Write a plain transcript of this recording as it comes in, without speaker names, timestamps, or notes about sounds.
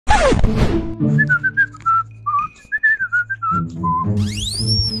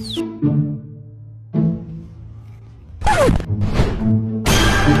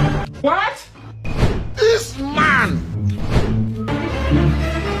What? This man!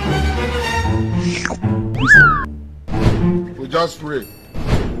 We just pray.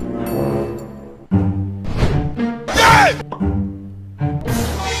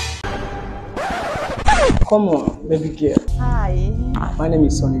 Come on, baby girl. Hi. My name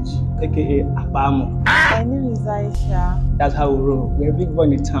is Soniji, aka Abamo. My name is Aisha. That's how we roll. We're a big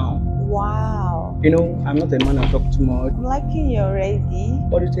boy in town. Wow. You know, I'm not a man I talk too much. I'm liking you already.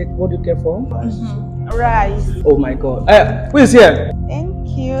 What do you care for? Rice. Oh my god. Who is here? Thank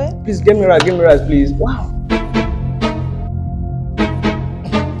you. Please give me rice, please. Wow.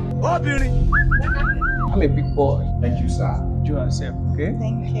 I'm a big boy. Thank you, sir. Do yourself, okay?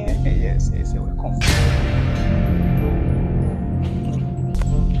 Thank you. Yes, you're welcome.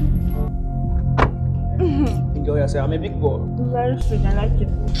 Enjoy yourself. I'm a big boy. Very sweet. I like it.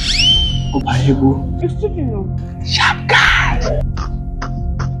 Obayebo. It's chicken, no? Sharp guy.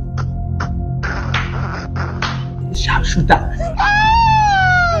 Sharp shooter.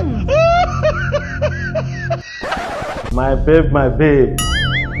 My babe.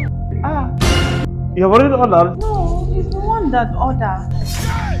 You have already ordered? No, he's the one that ordered.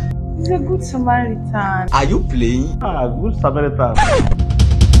 He's a good Samaritan. Are you playing? Good Samaritan.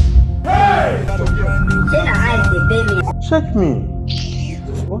 Hey! Check me.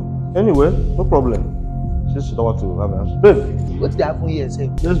 What? Anyway, no problem. Since you don't want to have an babe. What did happen here, sir?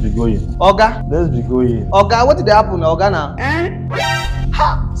 Let's be going. Oga? Let's be going. Oga, what did happen, Oga now?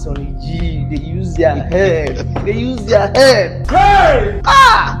 Ha! Sonny G, they use their head. Hey!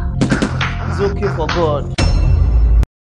 Ah! It's okay for God.